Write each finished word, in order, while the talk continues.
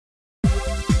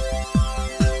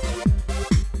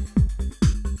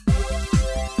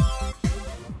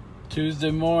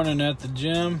Tuesday morning at the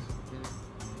gym.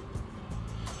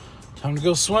 Time to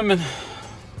go swimming.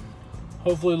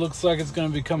 Hopefully it looks like it's going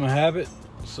to become a habit.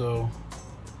 So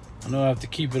I know I have to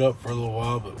keep it up for a little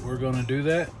while, but we're going to do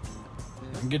that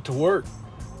and get to work.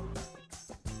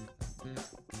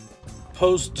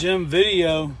 Post-gym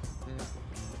video,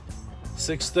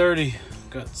 6:30.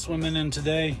 Got swimming in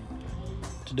today.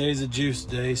 Today's a juice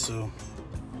day, so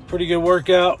pretty good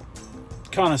workout.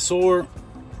 Kind of sore.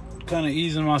 Kind of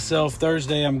easing myself.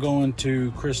 Thursday I'm going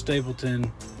to Chris Stapleton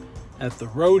at the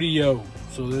rodeo,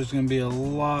 so there's going to be a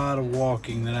lot of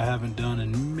walking that I haven't done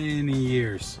in many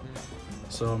years,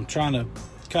 so I'm trying to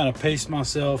kind of pace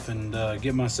myself and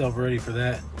get myself ready for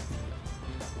that.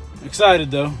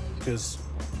 Excited though, because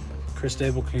Chris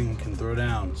Stapleton can throw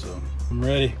down, so I'm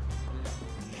ready.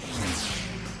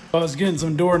 I was getting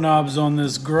some doorknobs on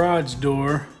this garage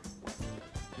door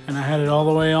and I had it all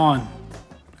the way on.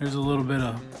 There's a little bit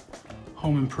of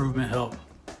home improvement help.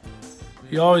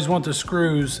 You always want the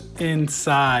screws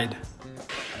inside.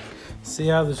 See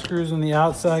how the screws on the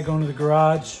outside go into the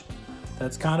garage?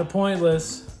 That's kind of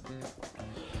pointless.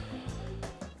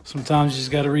 Sometimes you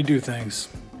just got to redo things.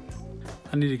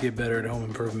 I need to get better at home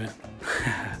improvement.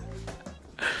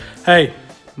 Hey,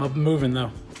 I'm moving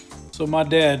though. So my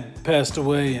dad passed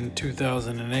away in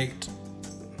 2008,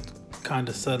 kind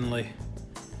of suddenly.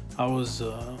 I was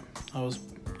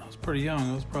pretty young.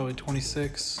 I was probably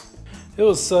 26. It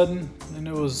was sudden and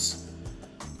it was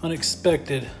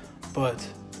unexpected, but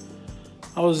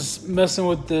I was messing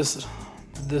with this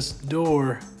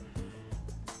door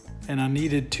and I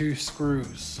needed 2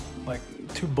 screws, like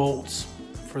 2 bolts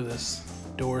for this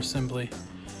door assembly.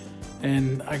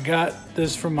 And I got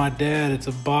this from my dad. It's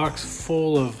a box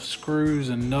full of screws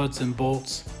and nuts and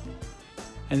bolts.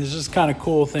 And it's just kind of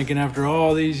cool thinking after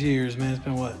all these years, man, it's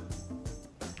been what?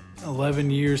 11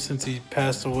 years since he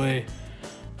passed away.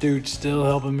 Dude's still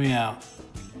helping me out.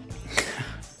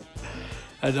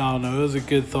 I don't know, it was a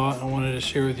good thought I wanted to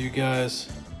share with you guys.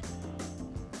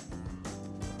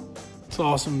 It's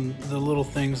awesome, the little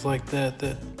things like that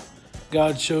that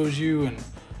God shows you and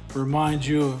reminds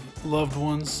you of loved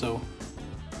ones. So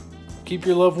keep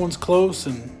your loved ones close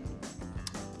and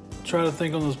try to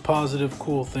think on those positive,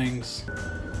 cool things.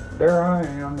 There I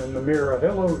am in the mirror.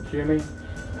 Hello, Jimmy.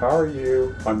 How are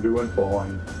you? I'm doing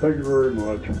fine. Thank you very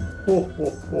much.